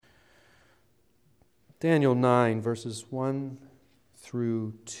Daniel 9, verses 1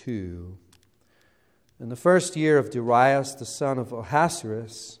 through 2. In the first year of Darius, the son of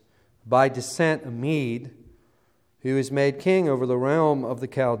Ahasuerus, by descent a Mede, who is made king over the realm of the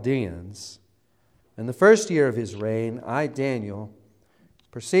Chaldeans, in the first year of his reign, I, Daniel,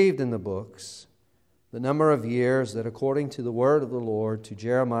 perceived in the books the number of years that, according to the word of the Lord to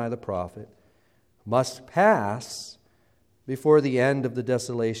Jeremiah the prophet, must pass before the end of the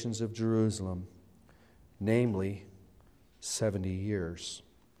desolations of Jerusalem, namely 70 years.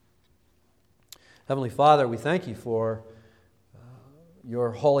 Heavenly Father, we thank you for your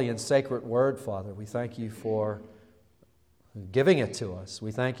holy and sacred word, Father. We thank you for giving it to us.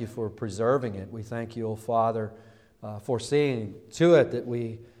 We thank you for preserving it. We thank you, O Father, for seeing to it that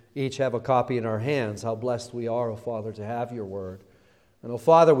we each have a copy in our hands. How blessed we are, O Father, to have your word. And, O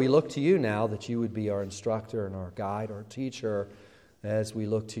Father, we look to you now that you would be our instructor and our guide, our teacher, as we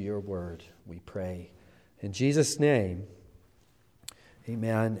look to your word. We pray. In Jesus' name,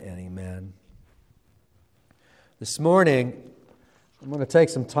 amen and amen. This morning, I'm going to take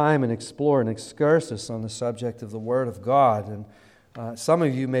some time and explore an excursus on the subject of the Word of God. And some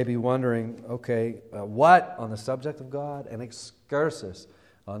of you may be wondering, okay, what on the subject of God? An excursus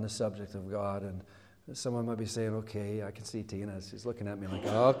on the subject of God. And someone might be saying, okay, I can see Tina. She's looking at me like,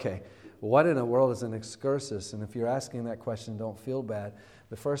 okay, what in the world is an excursus? And if you're asking that question, don't feel bad.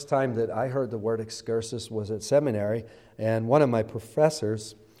 The first time that I heard the word excursus was at seminary, and one of my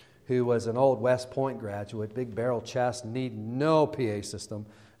professors, who was an old West Point graduate, big barrel chest, need no PA system,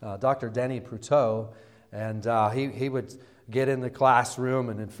 Dr. Denny Pruteau, and he would get in the classroom,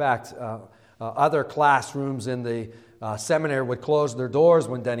 and in fact, other classrooms in the seminary would close their doors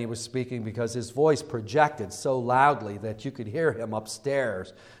when Denny was speaking because his voice projected so loudly that you could hear him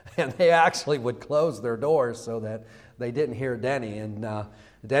upstairs, and they actually would close their doors so that they didn't hear Denny. And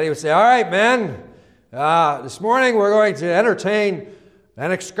Denny would say, all right, men, this morning we're going to entertain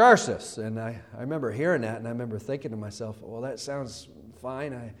an excursus. And I remember hearing that, and I remember thinking to myself, well, that sounds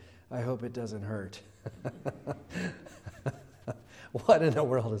fine. I hope it doesn't hurt. What in the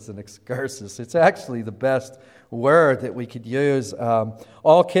world is an excursus? It's actually the best word that we could use.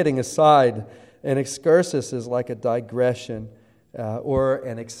 All kidding aside, an excursus is like a digression or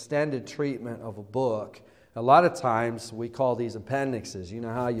an extended treatment of a book. A lot of times we call these appendixes. You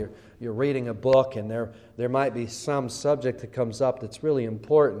know how you're reading a book and there might be some subject that comes up that's really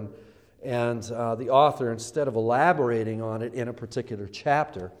important, and the author, instead of elaborating on it in a particular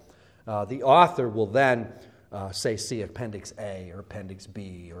chapter, the author will then say, see Appendix A or Appendix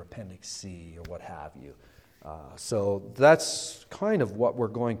B or Appendix C or what have you. So that's kind of what we're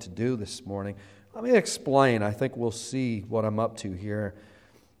going to do this morning. Let me explain. I think we'll see what I'm up to here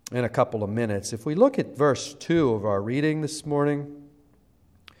in a couple of minutes. If we look at verse 2 of our reading this morning,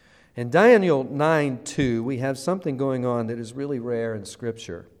 in Daniel 9:2, we have something going on that is really rare in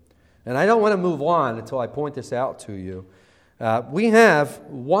Scripture. And I don't want to move on until I point this out to you. We have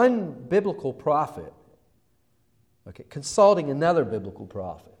one biblical prophet, consulting another biblical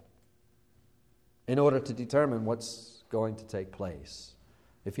prophet in order to determine what's going to take place.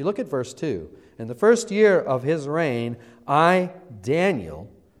 If you look at verse 2, in the first year of his reign, I, Daniel,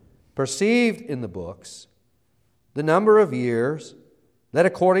 perceived in the books the number of years that,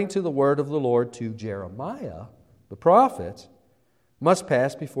 according to the word of the Lord to Jeremiah, the prophet, must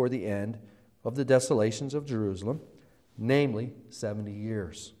pass before the end of the desolations of Jerusalem, namely 70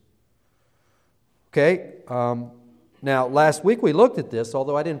 years. Okay, now last week we looked at this,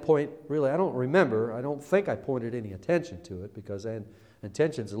 although I didn't I don't think I pointed any attention to it because I had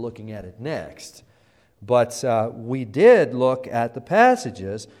intentions of looking at it next. But we did look at the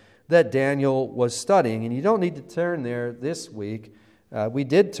passages that Daniel was studying, and you don't need to turn there this week. We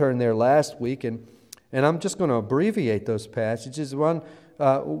did turn there last week, and I'm just going to abbreviate those passages.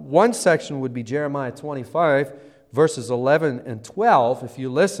 One section would be Jeremiah 25, verses 11 and 12. If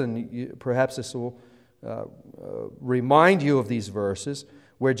you listen, perhaps this will remind you of these verses,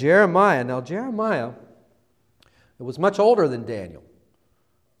 where Jeremiah was much older than Daniel.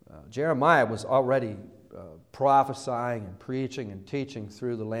 Jeremiah was already prophesying and preaching and teaching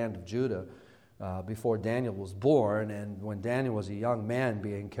through the land of Judah before Daniel was born, and when Daniel was a young man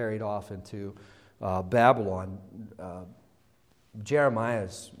being carried off into Babylon,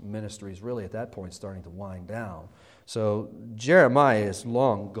 Jeremiah's ministry is really at that point starting to wind down. So Jeremiah is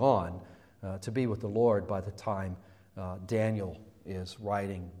long gone to be with the Lord by the time Daniel is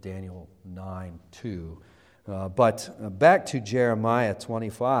writing Daniel 9:2. But back to Jeremiah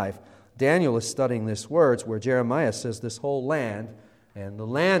 25, Daniel is studying these words where Jeremiah says this whole land, and the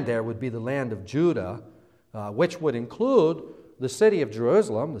land there would be the land of Judah, which would include the city of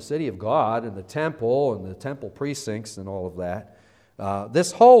Jerusalem, the city of God, and the temple precincts and all of that,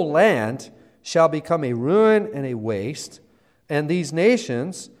 this whole land shall become a ruin and a waste, and these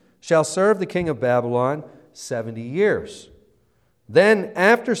nations shall serve the king of Babylon 70 years. Then,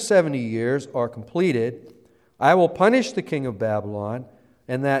 after 70 years are completed, I will punish the king of Babylon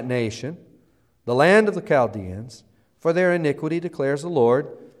and that nation, the land of the Chaldeans, for their iniquity, declares the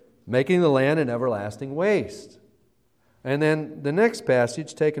Lord, making the land an everlasting waste. And then the next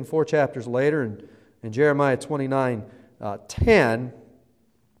passage, taken 4 chapters later in Jeremiah 29:10,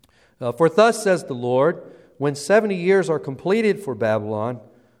 for thus says the Lord, when 70 years are completed for Babylon,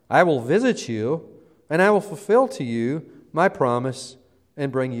 I will visit you, and I will fulfill to you my promise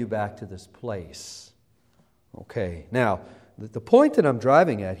and bring you back to this place. Okay, now, the point that I'm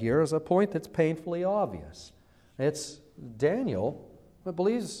driving at here is a point that's painfully obvious. It's Daniel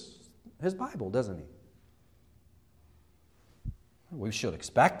believes his Bible, doesn't he? We should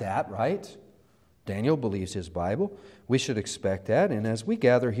expect that, right? Daniel believes his Bible. We should expect that. And as we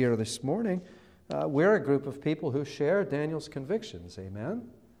gather here this morning, we're a group of people who share Daniel's convictions. Amen?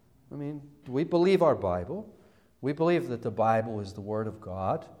 I mean, we believe our Bible. We believe that the Bible is the Word of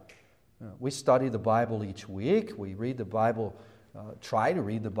God. We study the Bible each week. We read the Bible, try to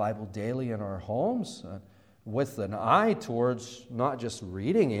read the Bible daily in our homes with an eye towards not just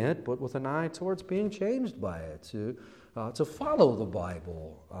reading it, but with an eye towards being changed by it, to follow the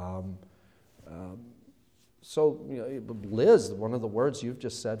Bible. So, Liz, one of the words you've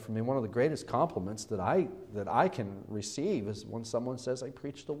just said for me, one of the greatest compliments that I can receive is when someone says, I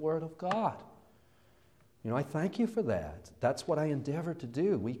preach the Word of God. I thank you for that. That's what I endeavor to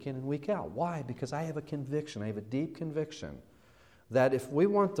do week in and week out. Why? Because I have a conviction, I have a deep conviction that if we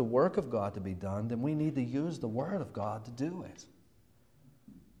want the work of God to be done, then we need to use the Word of God to do it.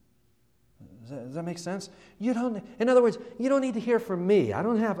 Does that make sense? In other words, you don't need to hear from me.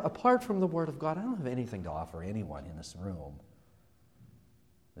 Apart from the Word of God, I don't have anything to offer anyone in this room.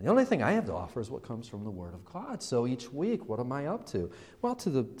 The only thing I have to offer is what comes from the Word of God. So each week, what am I up to? Well, to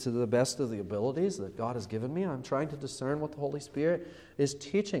the best of the abilities that God has given me, I'm trying to discern what the Holy Spirit is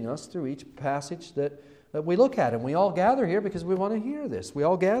teaching us through each passage that we look at. And we all gather here because we want to hear this. We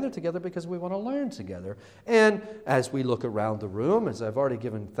all gather together because we want to learn together. And as we look around the room, as I've already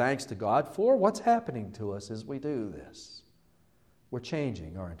given thanks to God for, what's happening to us as we do this? We're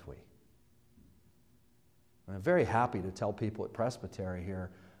changing, aren't we? I'm very happy to tell people at Presbytery here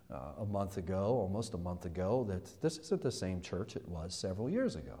almost a month ago, that this isn't the same church it was several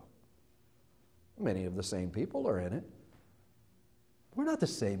years ago. Many of the same people are in it. We're not the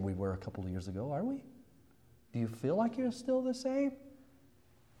same we were a couple of years ago, are we? Do you feel like you're still the same?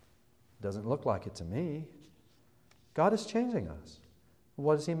 Doesn't look like it to me. God is changing us.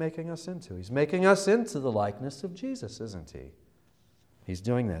 What is He making us into? He's making us into the likeness of Jesus, isn't He? He's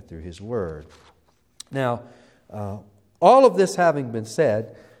doing that through His Word. Now, all of this having been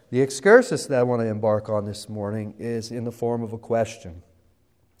said, the excursus that I want to embark on this morning is in the form of a question.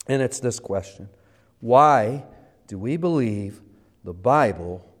 And it's this question: why do we believe the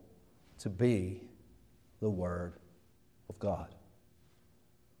Bible to be the Word of God?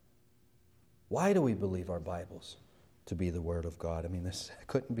 Why do we believe our Bibles to be the Word of God? I mean, this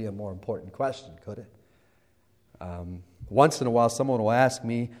couldn't be a more important question, could it? Once in a while, someone will ask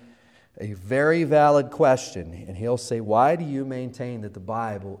me a very valid question, and he'll say, why do you maintain that the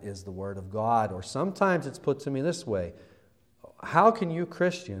Bible is the Word of God? Or sometimes it's put to me this way: how can you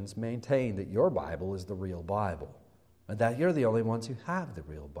Christians maintain that your Bible is the real Bible, and that you're the only ones who have the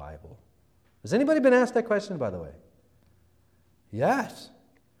real Bible? Has anybody been asked that question, by the way? Yes.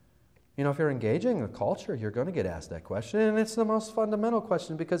 If you're engaging a culture, you're going to get asked that question, and it's the most fundamental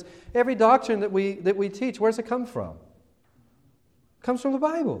question, because every doctrine that we teach, where does it come from? It comes from the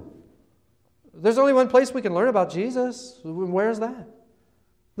Bible. There's only one place we can learn about Jesus. Where is that?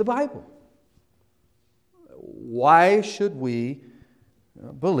 The Bible. Why should we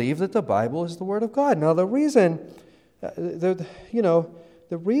believe that the Bible is the Word of God? Now, the reason that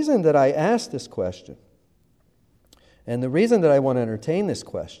I ask this question, and the reason that I want to entertain this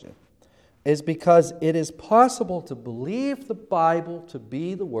question, is because it is possible to believe the Bible to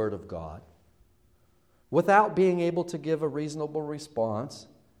be the Word of God without being able to give a reasonable response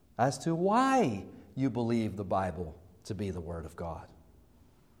as to why you believe the Bible to be the Word of God.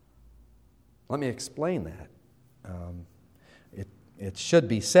 Let me explain that. It should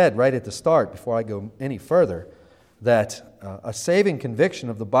be said right at the start, before I go any further, that a saving conviction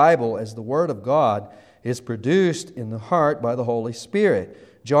of the Bible as the Word of God is produced in the heart by the Holy Spirit.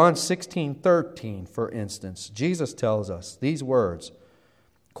 John 16:13, for instance, Jesus tells us these words,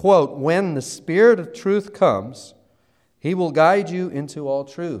 quote, "When the Spirit of truth comes, He will guide you into all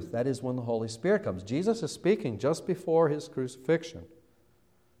truth. That is when the Holy Spirit comes. Jesus is speaking just before his crucifixion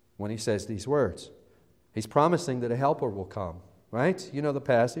when he says these words. He's promising that a helper will come, right? You know the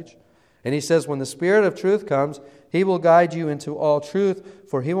passage. And he says, when the Spirit of truth comes, he will guide you into all truth,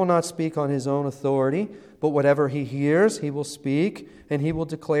 for he will not speak on his own authority, but whatever he hears, he will speak, and he will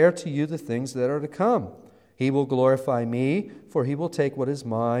declare to you the things that are to come. He will glorify me, for he will take what is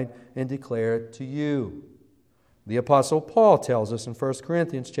mine and declare it to you. The Apostle Paul tells us in 1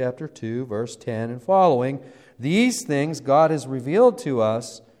 Corinthians chapter 2, verse 10 and following, these things God has revealed to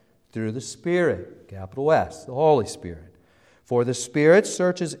us through the Spirit, capital S, the Holy Spirit. For the Spirit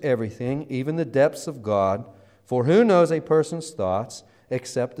searches everything, even the depths of God. For who knows a person's thoughts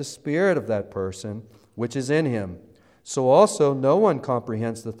except the spirit of that person which is in him? So also no one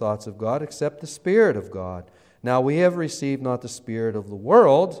comprehends the thoughts of God except the Spirit of God. Now we have received not the spirit of the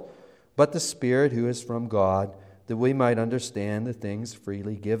world, but the Spirit who is from God, that we might understand the things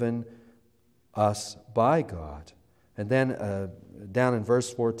freely given us by God. And then down in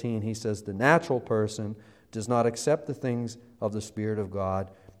verse 14 he says, the natural person does not accept the things of the Spirit of God,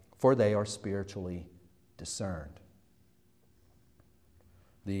 for they are spiritually discerned.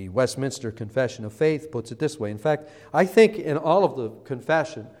 The Westminster Confession of Faith puts it this way. In fact, I think in all of the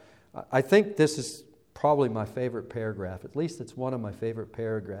confession, I think this is probably my favorite paragraph. At least it's one of my favorite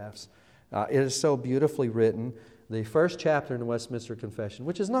paragraphs. It is so beautifully written. The first chapter in the Westminster Confession,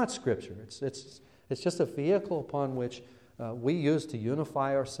 which is not Scripture. It's just a vehicle upon which we use to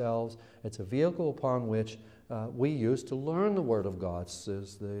unify ourselves. It's a vehicle upon which we use to learn the Word of God.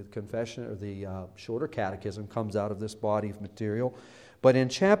 As the confession or the shorter catechism comes out of this body of material. But in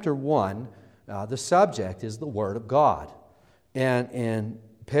chapter 1, the subject is the Word of God. And in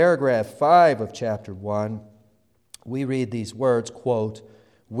paragraph 5 of chapter 1, we read these words, quote,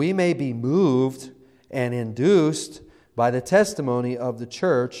 we may be moved and induced by the testimony of the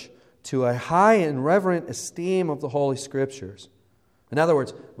church to a high and reverent esteem of the Holy Scriptures. In other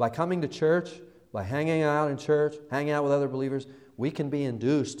words, by coming to church, by hanging out in church, hanging out with other believers, we can be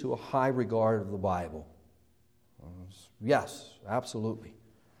induced to a high regard of the Bible. Yes, absolutely.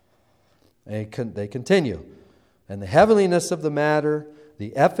 They continue. And the heavenliness of the matter,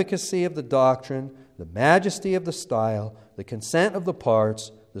 the efficacy of the doctrine, the majesty of the style, the consent of the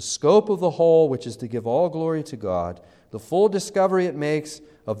parts, the scope of the whole, which is to give all glory to God, the full discovery it makes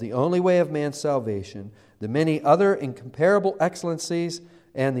of the only way of man's salvation, the many other incomparable excellencies,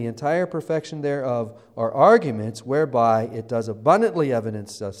 and the entire perfection thereof are arguments whereby it does abundantly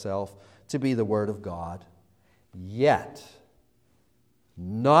evidence itself to be the Word of God. Yet,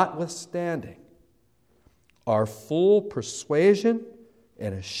 notwithstanding, our full persuasion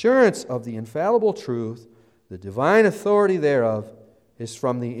and assurance of the infallible truth, the divine authority thereof, is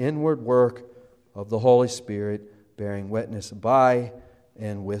from the inward work of the Holy Spirit, bearing witness by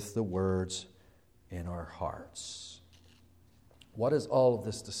and with the words in our hearts. What is all of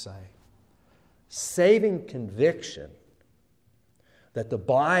this to say? Saving conviction that the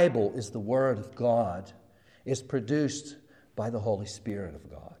Bible is the Word of God is produced by the Holy Spirit of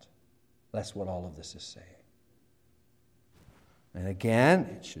God. That's what all of this is saying. And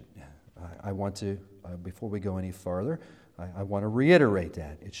again, I want to, before we go any further, I want to reiterate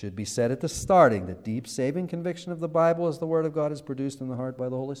that. It should be said at the starting that deep saving conviction of the Bible as the Word of God is produced in the heart by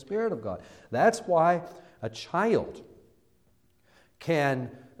the Holy Spirit of God. That's why a child can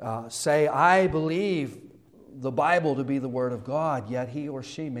say, I believe the Bible to be the Word of God, yet he or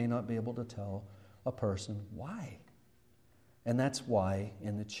she may not be able to tell a person why. And that's why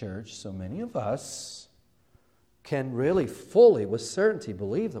in the church so many of us can really fully, with certainty,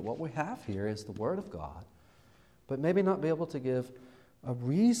 believe that what we have here is the Word of God, but maybe not be able to give a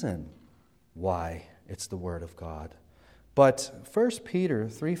reason why it's the Word of God. But 1 Peter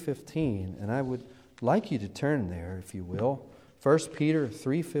 3:15, and I would like you to turn there, if you will. 1 Peter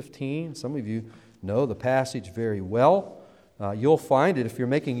 3:15, some of you know the passage very well. You'll find it if you're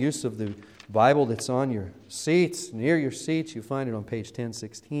making use of the Bible that's on your seats, near your seats. You find it on page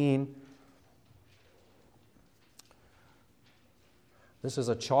 1016. This is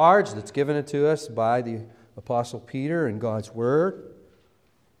a charge that's given to us by the Apostle Peter in God's Word.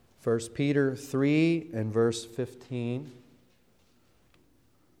 1 Peter 3 and verse 15.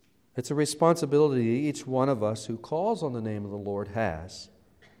 It's a responsibility each one of us who calls on the name of the Lord has.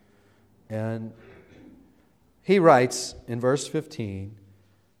 And he writes in verse 15,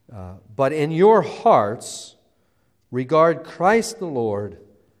 but in your hearts regard Christ the Lord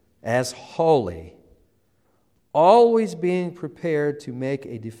as holy, always being prepared to make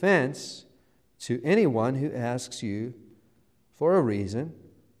a defense to anyone who asks you for a reason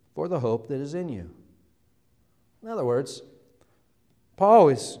for the hope that is in you. In other words, Paul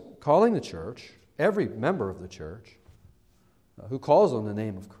is calling the church, every member of the church who calls on the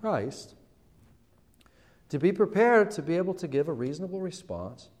name of Christ, to be prepared to be able to give a reasonable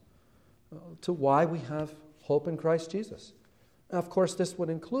response to why we have hope in Christ Jesus. Now, of course, this would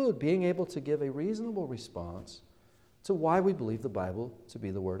include being able to give a reasonable response to why we believe the Bible to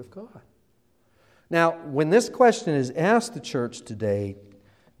be the Word of God. Now, when this question is asked the church today,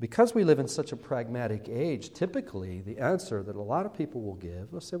 because we live in such a pragmatic age, typically the answer that a lot of people will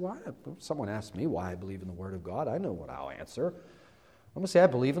give, they'll say, well, if someone asks me why I believe in the Word of God, I know what I'll answer. I'm going to say I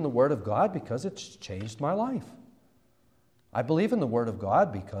believe in the Word of God because it's changed my life. I believe in the Word of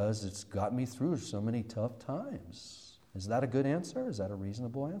God because it's got me through so many tough times. Is that a good answer? Is that a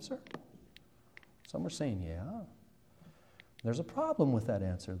reasonable answer? Some are saying, yeah. There's a problem with that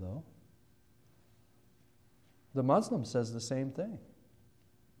answer, though. The Muslim says the same thing.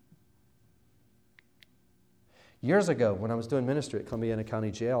 Years ago, when I was doing ministry at Columbiana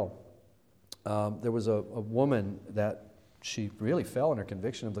County Jail, there was a woman that she really fell in her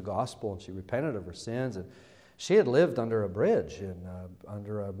conviction of the gospel, and she repented of her sins. And she had lived under a bridge,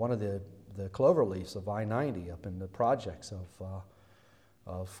 under one of the clover leaves of I-90 up in the projects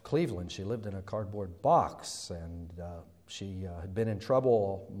of Cleveland. She lived in a cardboard box, and she had been in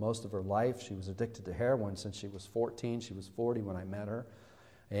trouble most of her life. She was addicted to heroin since she was 14. She was 40 when I met her.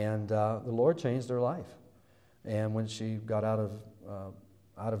 And the Lord changed her life. And when she got out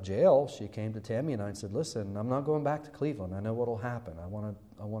of jail, she came to Tammy and I and said, listen, I'm not going back to Cleveland. I know what will happen. I want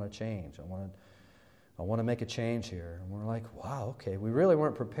to change. I want to make a change here. And we're like, wow, okay. We really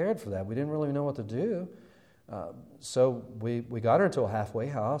weren't prepared for that. We didn't really know what to do. So we got her into a halfway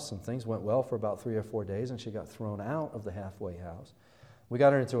house, and things went well for about 3 or 4 days, and she got thrown out of the halfway house. We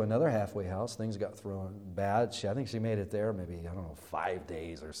got her into another halfway house. Things got thrown bad. I think she made it there maybe, 5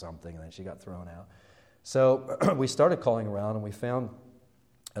 days or something, and then she got thrown out. So we started calling around, and we found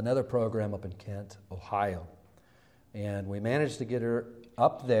another program up in Kent, Ohio. And we managed to get her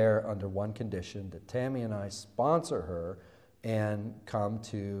up there under one condition, that Tammy and I sponsor her and come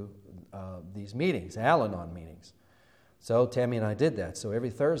to these meetings, Al-Anon meetings. So Tammy and I did that. So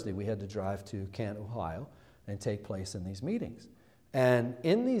every Thursday we had to drive to Kent, Ohio, and take place in these meetings. And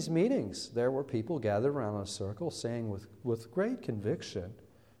in these meetings, there were people gathered around in a circle saying with great conviction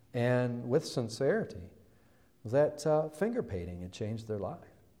and with sincerity that finger painting had changed their life.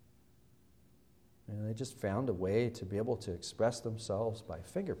 And they just found a way to be able to express themselves by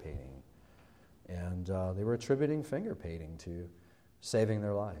finger painting. And they were attributing finger painting to saving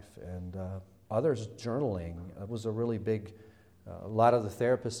their life. And others journaling. It was a really big, a lot of the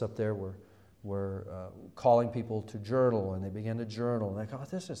therapists up there were calling people to journal, and they began to journal. And they go, oh,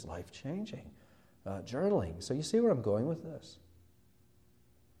 this is life-changing, journaling. So you see where I'm going with this?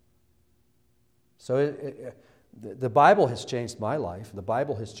 So the Bible has changed my life. The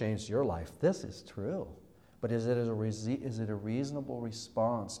Bible has changed your life. This is true. But is it a reasonable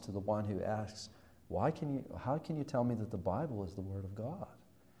response to the one who asks, how can you tell me that the Bible is the Word of God?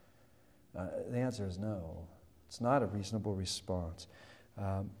 The answer is no. It's not a reasonable response.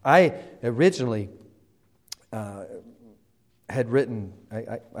 I originally had written,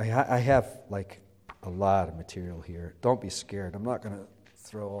 I have like a lot of material here. Don't be scared. I'm not going to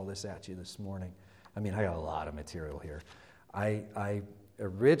throw all this at you this morning. I mean, I got a lot of material here. I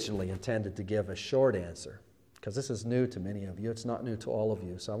originally intended to give a short answer, because this is new to many of you. It's not new to all of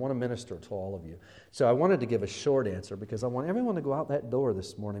you, so I want to minister to all of you. So I wanted to give a short answer because I want everyone to go out that door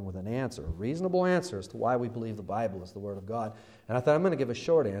this morning with an answer, a reasonable answer as to why we believe the Bible is the Word of God. And I thought I'm going to give a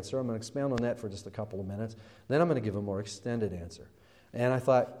short answer. I'm going to expound on that for just a couple of minutes. Then I'm going to give a more extended answer. And I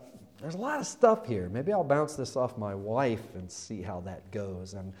thought, there's a lot of stuff here. Maybe I'll bounce this off my wife and see how that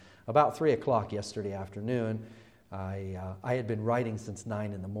goes. And about 3 o'clock yesterday afternoon, I had been writing since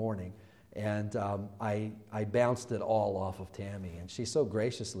 9 in the morning. And I bounced it all off of Tammy, and she so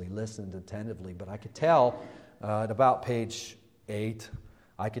graciously listened attentively. But I could tell at about page 8,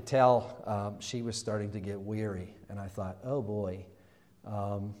 I could tell she was starting to get weary. And I thought, oh boy,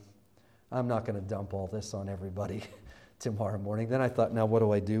 I'm not going to dump all this on everybody tomorrow morning. Then I thought, now what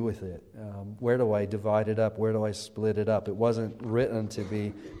do I do with it? Where do I divide it up? Where do I split it up? It wasn't written to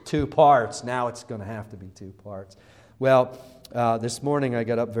be 2 parts. Now it's going to have to be 2 parts. Well, this morning I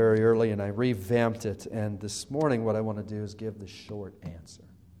got up very early and I revamped it. And this morning what I want to do is give the short answer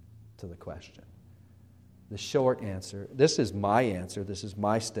to the question. The short answer. This is my answer. This is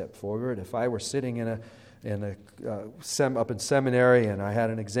my step forward. If I were sitting up in seminary and I had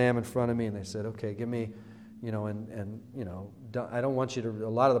an exam in front of me and they said, okay, give me, I don't want you to, a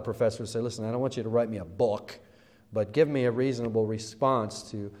lot of the professors say, listen, I don't want you to write me a book, but give me a reasonable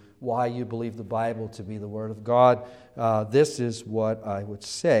response to why you believe the Bible to be the Word of God, this is what I would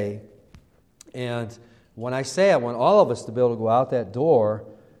say. And when I say I want all of us to be able to go out that door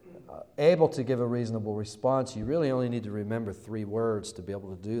able to give a reasonable response, you really only need to remember 3 words to be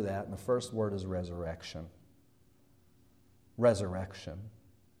able to do that. And the first word is resurrection. Resurrection.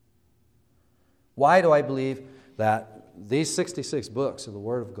 Why do I believe that these 66 books are the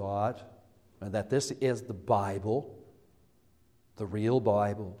Word of God, and that this is the Bible, the real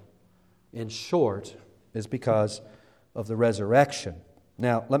Bible? In short, is because of the resurrection.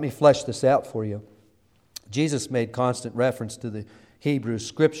 Now, let me flesh this out for you. Jesus made constant reference to the Hebrew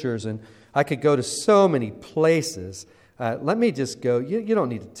Scriptures, and I could go to so many places. Let me just go. You don't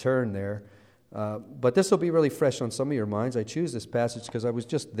need to turn there, but this will be really fresh on some of your minds. I choose this passage because I was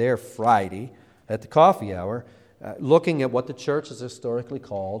just there Friday at the coffee hour, looking at what the church has historically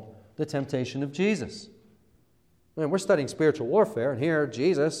called the temptation of Jesus. And we're studying spiritual warfare, and here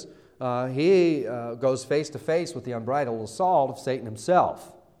Jesus, he goes face to face with the unbridled assault of Satan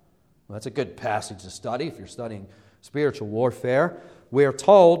himself. Well, that's a good passage to study if you're studying spiritual warfare. We are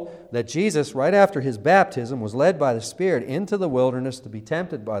told that Jesus, right after his baptism, was led by the Spirit into the wilderness to be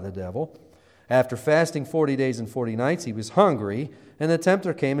tempted by the devil. After fasting 40 days and 40 nights, he was hungry, and the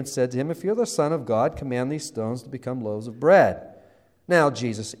tempter came and said to him, "If you're the Son of God, command these stones to become loaves of bread." Now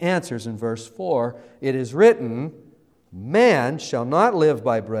Jesus answers in verse 4, "It is written, man shall not live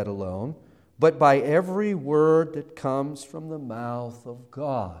by bread alone, but by every word that comes from the mouth of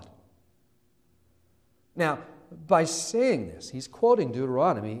God." Now, by saying this, he's quoting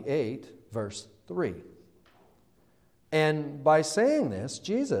Deuteronomy 8, verse 3. And by saying this,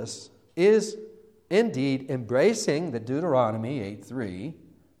 Jesus is indeed embracing that Deuteronomy 8:3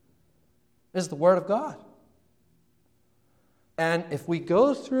 is the Word of God. And if we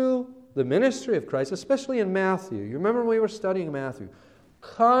go through the ministry of Christ, especially in Matthew, you remember when we were studying Matthew,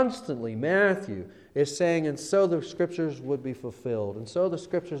 constantly Matthew is saying, "And so the Scriptures would be fulfilled, and so the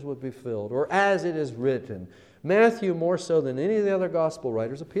Scriptures would be filled," or "as it is written." Matthew, more so than any of the other gospel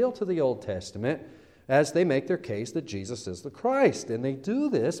writers, appeal to the Old Testament as they make their case that Jesus is the Christ. And they do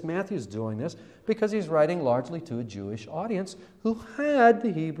this, Matthew's doing this, because he's writing largely to a Jewish audience who had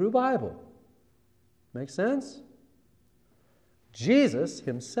the Hebrew Bible. Make sense? Jesus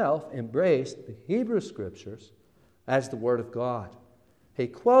himself embraced the Hebrew Scriptures as the Word of God. He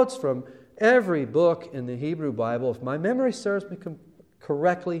quotes from every book in the Hebrew Bible. If my memory serves me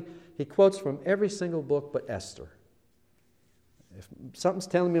correctly, he quotes from every single book but Esther. If something's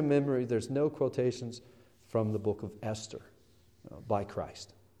telling me in memory, there's no quotations from the book of Esther by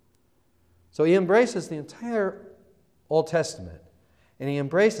Christ. So he embraces the entire Old Testament, and he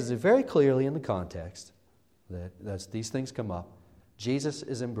embraces it very clearly in the context that as these things come up, Jesus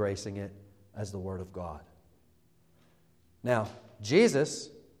is embracing it as the Word of God. Now, Jesus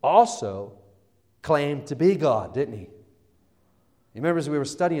also claimed to be God, didn't he? You remember as we were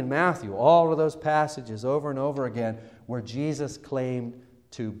studying Matthew, all of those passages over and over again where Jesus claimed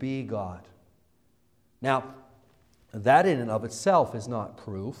to be God. Now, that in and of itself is not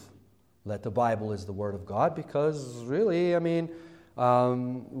proof that the Bible is the Word of God, because really,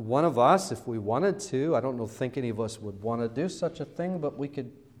 one of us, if we wanted to, I don't think any of us would want to do such a thing, but we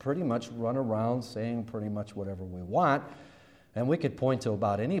could pretty much run around saying pretty much whatever we want, and we could point to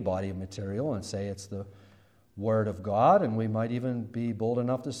about any body of material and say it's the Word of God, and we might even be bold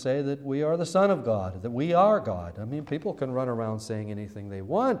enough to say that we are the Son of God, that we are God. People can run around saying anything they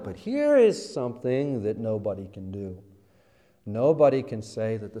want, but here is something that nobody can do. Nobody can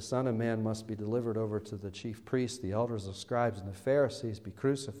say that the Son of Man must be delivered over to the chief priests, the elders, the scribes, and the Pharisees, be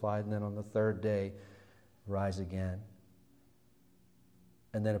crucified, and then on the third day rise again,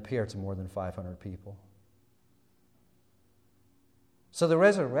 and then appear to more than 500 people. So the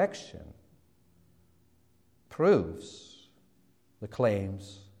resurrection proves the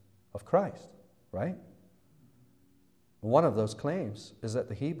claims of Christ, right? One of those claims is that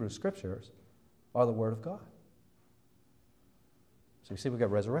the Hebrew Scriptures are the Word of God. So you see, we've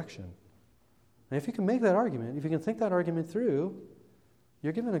got resurrection. And if you can make that argument, if you can think that argument through,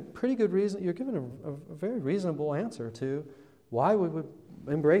 you're given a pretty good reason, you're given a very reasonable answer to why we would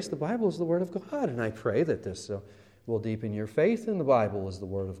embrace the Bible as the Word of God. And I pray that this will deepen your faith in the Bible as the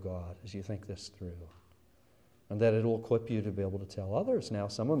Word of God as you think this through. And that it will equip you to be able to tell others. Now,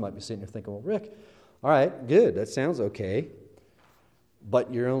 someone might be sitting there thinking, well, Rick, all right, good, that sounds okay,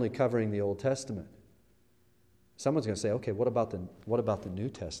 but you're only covering the Old Testament. Someone's going to say, okay, what about the New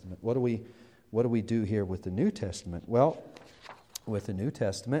Testament? What do we do here with the New Testament? Well, with the New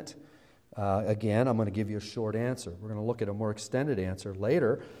Testament, again, I'm going to give you a short answer. We're going to look at a more extended answer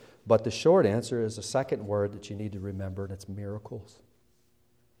later, but the short answer is a second word that you need to remember, and it's miracles.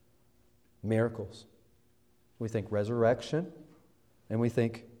 miracles. We think resurrection, and we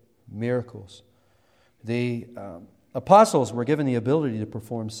think miracles. The apostles were given the ability to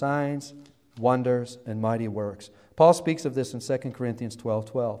perform signs, wonders, and mighty works. Paul speaks of this in 2 Corinthians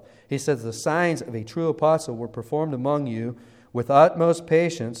 12:12. He says, the signs of a true apostle were performed among you with utmost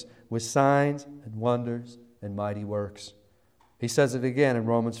patience, with signs and wonders and mighty works. He says it again in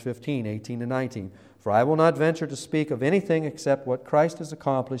Romans 15:18-19. For I will not venture to speak of anything except what Christ has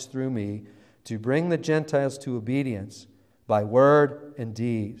accomplished through me to bring the Gentiles to obedience by word and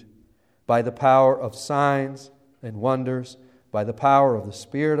deed, by the power of signs and wonders, by the power of the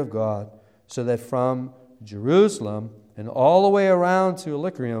Spirit of God, so that from Jerusalem and all the way around to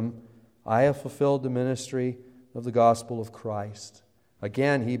Illyricum, I have fulfilled the ministry of the gospel of Christ.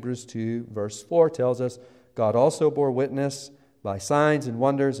 Again, Hebrews 2, verse 4 tells us, God also bore witness by signs and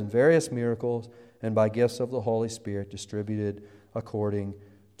wonders and various miracles and by gifts of the Holy Spirit distributed according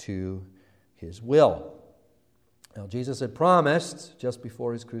to His will. Now, Jesus had promised just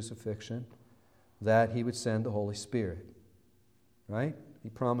before His crucifixion that He would send the Holy Spirit. Right? He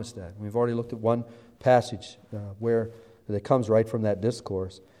promised that. We've already looked at one passage where that comes right from that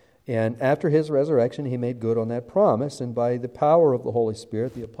discourse. And after His resurrection, He made good on that promise. And by the power of the Holy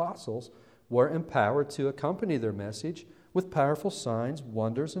Spirit, the apostles were empowered to accompany their message with powerful signs,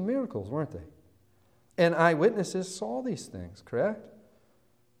 wonders, and miracles, weren't they? And eyewitnesses saw these things, correct?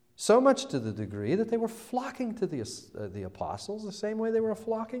 So much to the degree that they were flocking to the apostles the same way they were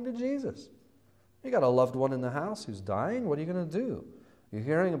flocking to Jesus. You got a loved one in the house who's dying. What are you going to do? You're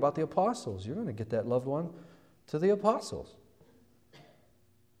hearing about the apostles. You're going to get that loved one to the apostles.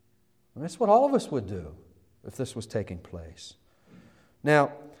 And that's what all of us would do if this was taking place.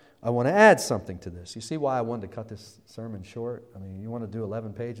 Now, I want to add something to this. You see why I wanted to cut this sermon short? I mean, you want to do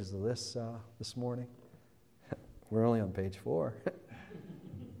 11 pages of this morning? We're only on page 4.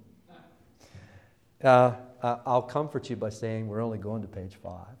 I'll comfort you by saying we're only going to page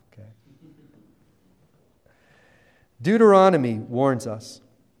 5. Okay. Deuteronomy warns us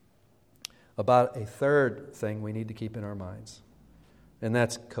about a third thing we need to keep in our minds. And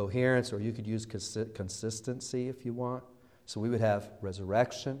that's coherence, or you could use consistency if you want. So we would have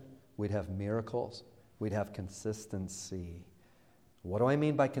resurrection, we'd have miracles, we'd have consistency. What do I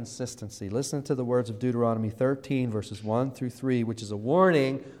mean by consistency? Listen to the words of Deuteronomy 13, verses 1 through 3, which is a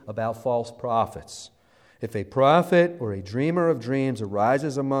warning about false prophets. If a prophet or a dreamer of dreams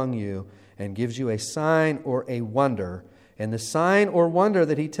arises among you and gives you a sign or a wonder, and the sign or wonder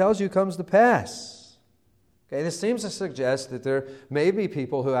that he tells you comes to pass. Okay, this seems to suggest that there may be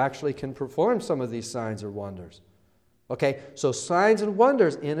people who actually can perform some of these signs or wonders. Okay, so signs and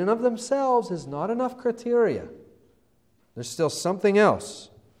wonders in and of themselves is not enough criteria. There's still something else.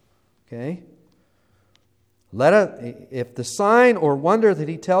 Okay? If the sign or wonder that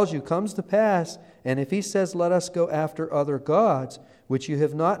he tells you comes to pass, and if he says, let us go after other gods, which you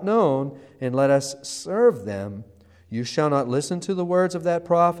have not known, and let us serve them, you shall not listen to the words of that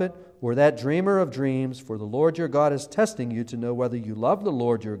prophet or that dreamer of dreams, for the Lord your God is testing you to know whether you love the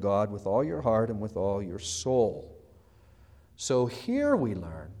Lord your God with all your heart and with all your soul. So here we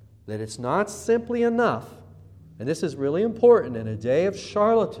learn that it's not simply enough, and this is really important in a day of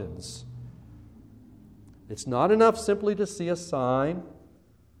charlatans, it's not enough simply to see a sign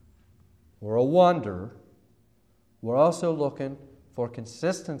or a wonder. We're also looking for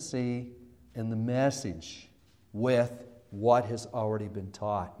consistency in the message with what has already been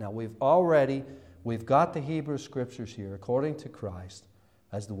taught. Now, we've got the Hebrew Scriptures here, according to Christ,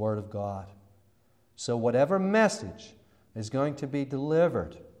 as the Word of God. So whatever message is going to be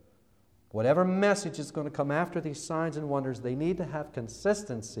delivered, whatever message is going to come after these signs and wonders, they need to have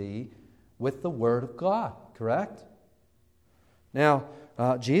consistency with the Word of God, correct? Now,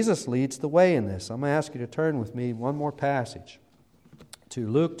 Jesus leads the way in this. I'm going to ask you to turn with me one more passage to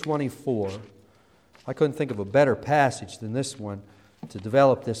Luke 24. I couldn't think of a better passage than this one to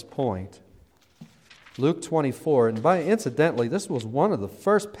develop this point. Luke 24, and incidentally, this was one of the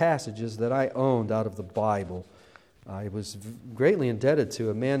first passages that I owned out of the Bible. I was greatly indebted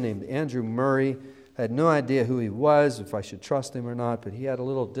to a man named Andrew Murray. I had no idea who he was, if I should trust him or not, but he had a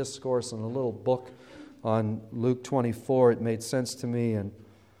little discourse and a little book on Luke 24. It made sense to me,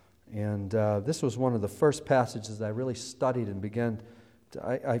 and this was one of the first passages that I really studied and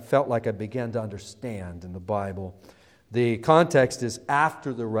I felt like I began to understand in the Bible. The context is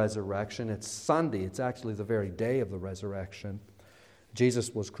after the resurrection. It's Sunday. It's actually the very day of the resurrection.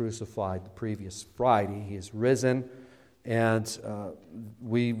 Jesus was crucified the previous Friday. He is risen. And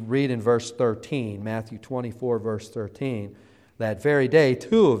we read in verse 13, Matthew 24, verse 13, that very day,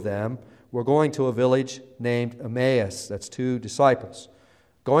 2 of them were going to a village named Emmaus. That's 2 disciples.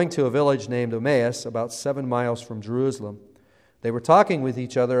 going to a village named Emmaus, about 7 miles from Jerusalem. They were talking with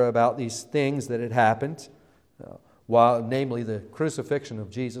each other about these things that had happened, namely the crucifixion of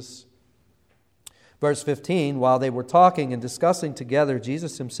Jesus. Verse 15, while they were talking and discussing together,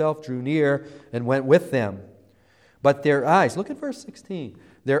 Jesus himself drew near and went with them. But their eyes, look at verse 16,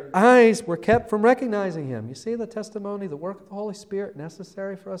 their eyes were kept from recognizing him. You see the testimony, the work of the Holy Spirit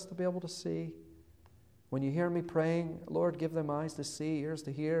necessary for us to be able to see. When you hear me praying, Lord, give them eyes to see, ears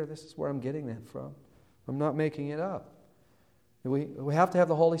to hear, this is where I'm getting that from. I'm not making it up. We have to have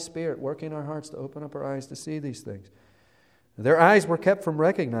the Holy Spirit working in our hearts to open up our eyes to see these things. Their eyes were kept from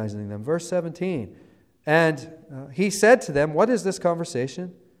recognizing them. Verse 17, and he said to them, what is this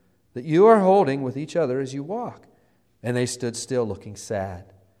conversation that you are holding with each other as you walk? And they stood still, looking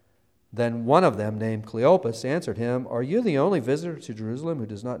sad. Then one of them, named Cleopas, answered him, are you the only visitor to Jerusalem who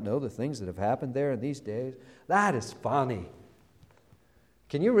does not know the things that have happened there in these days? That is funny.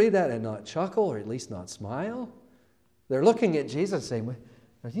 Can you read that and not chuckle, or at least not smile? They're looking at Jesus saying,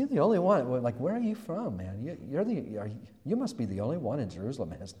 are you the only one? Like, where are you from, man? You must be the only one in Jerusalem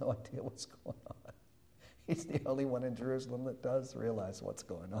that has no idea what's going on. He's the only one in Jerusalem that does realize what's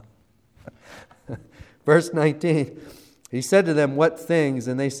going on. Verse 19, he said to them, what things?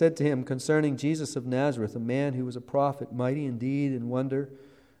 And they said to him, concerning Jesus of Nazareth, a man who was a prophet, mighty in deed and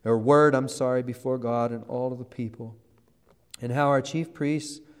word, before God and all of the people. And how our chief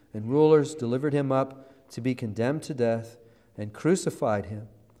priests and rulers delivered him up to be condemned to death and crucified him.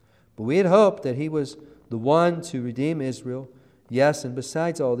 But we had hoped that he was the one to redeem Israel. Yes, and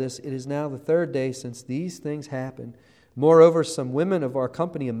besides all this, it is now the 3rd day since these things happened. Moreover, some women of our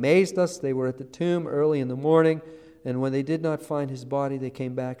company amazed us. They were at the tomb early in the morning, and when they did not find his body, they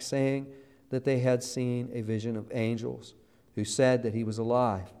came back saying that they had seen a vision of angels who said that he was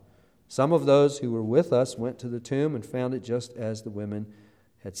alive. Some of those who were with us went to the tomb and found it just as the women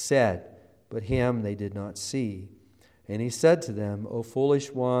had said, but him they did not see. And he said to them, O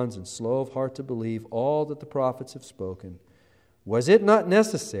foolish ones and slow of heart to believe all that the prophets have spoken. Was it not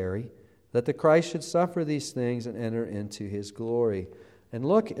necessary that the Christ should suffer these things and enter into his glory? And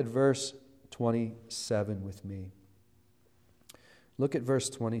look at verse 27 with me. Look at verse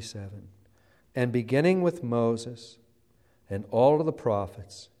 27. And beginning with Moses and all of the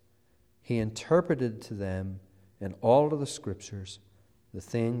prophets, he interpreted to them in all of the scriptures the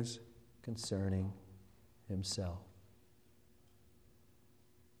things concerning himself.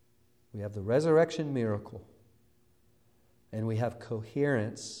 We have the resurrection miracle, and we have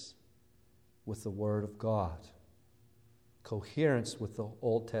coherence with the Word of God. Coherence with the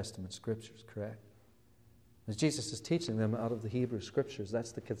Old Testament scriptures, correct? As Jesus is teaching them out of the Hebrew scriptures,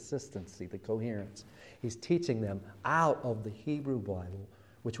 that's the consistency, the coherence. He's teaching them out of the Hebrew Bible,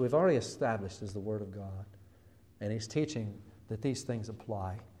 which we've already established as the Word of God. And he's teaching that these things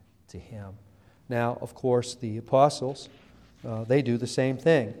apply to him. Now, of course, the apostles, they do the same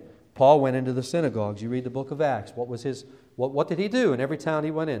thing. Paul went into the synagogues. You read the book of Acts. What did he do in every town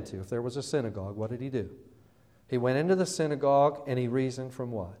he went into? If there was a synagogue, what did he do? He went into the synagogue and he reasoned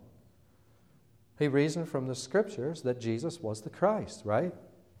from what? He reasoned from the scriptures that Jesus was the Christ, right?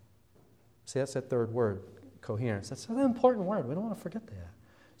 See, that's that third word, coherence. That's an important word. We don't want to forget that.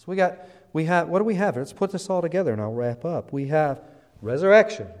 So we have, what do we have? Let's put this all together and I'll wrap up. We have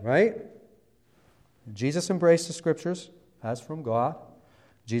resurrection, right? Jesus embraced the scriptures as from God.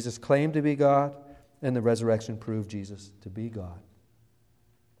 Jesus claimed to be God, and the resurrection proved Jesus to be God.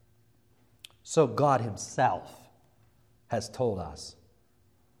 So God himself has told us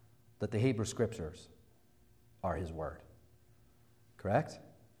that the Hebrew scriptures are his word. Correct?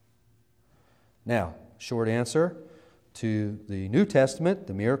 Now, short answer to the New Testament,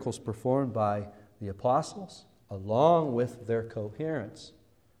 the miracles performed by the apostles, along with their coherence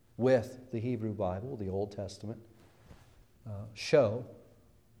with the Hebrew Bible, the Old Testament, show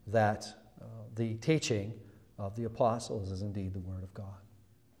that the teaching of the apostles is indeed the Word of God.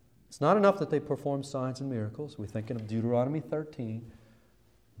 It's not enough that they performed signs and miracles. We're thinking of Deuteronomy 13.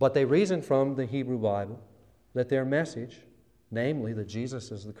 But they reasoned from the Hebrew Bible that their message, namely that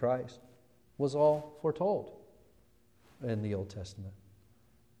Jesus is the Christ, was all foretold in the Old Testament.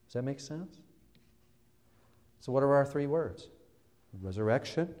 Does that make sense? So what are our 3 words?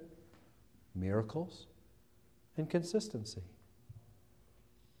 Resurrection, miracles, and consistency.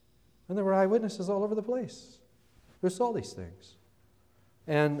 And there were eyewitnesses all over the place who saw these things.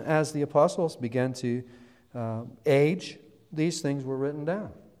 And as the apostles began to age, these things were written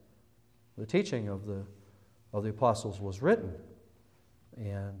down. The teaching of the apostles was written,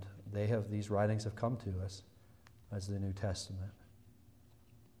 and these writings have come to us as the New Testament.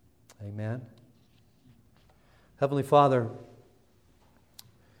 Amen. Heavenly Father,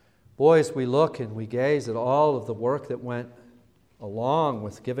 Boy, as we look and we gaze at all of the work that went along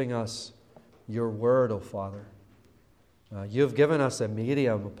with giving us your word, O Father, you've given us a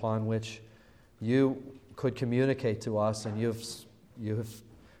medium upon which you could communicate to us, and you've,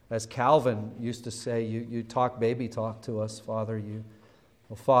 as Calvin used to say, you talk baby talk to us, Father. You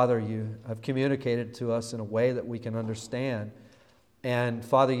have communicated to us in a way that we can understand. And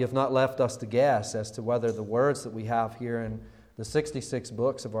Father, you've not left us to guess as to whether the words that we have here in the 66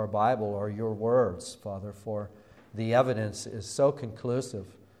 books of our Bible are your words, Father, for the evidence is so conclusive,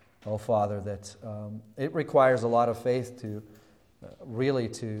 oh Father, that it requires a lot of faith to really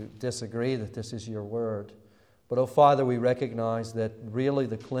to disagree that this is your word. But, oh Father, we recognize that really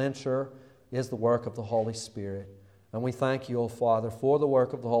the clincher is the work of the Holy Spirit. And we thank you, oh Father, for the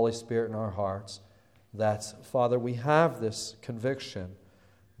work of the Holy Spirit in our hearts, that, Father, we have this conviction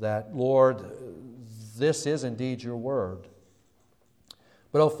that, Lord, this is indeed your word.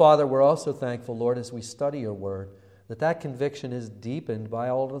 But, oh Father, we're also thankful, Lord, as we study your word, that conviction is deepened by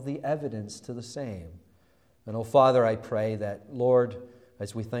all of the evidence to the same. And, oh Father, I pray that, Lord,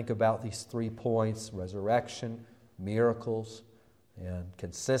 as we think about these 3 points, resurrection, miracles, and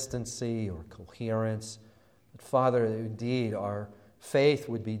consistency or coherence, that, Father, indeed our faith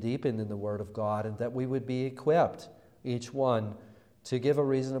would be deepened in the Word of God, and that we would be equipped, each one, to give a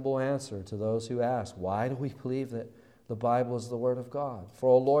reasonable answer to those who ask, why do we believe that the Bible is the Word of God? For,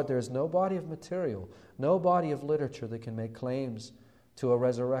 oh Lord, there is no body of material, no body of literature that can make claims to a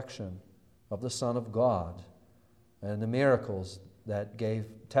resurrection of the Son of God and the miracles that gave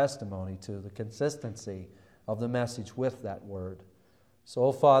testimony to the consistency of the message with that Word. So,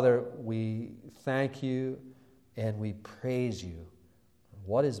 oh Father, we thank you and we praise you.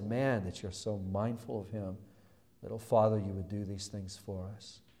 What is man that you're so mindful of him, that, oh Father, you would do these things for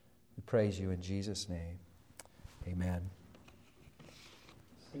us. We praise you in Jesus' name. Amen.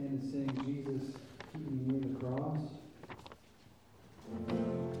 Stand and sing, Jesus, keep me near the cross.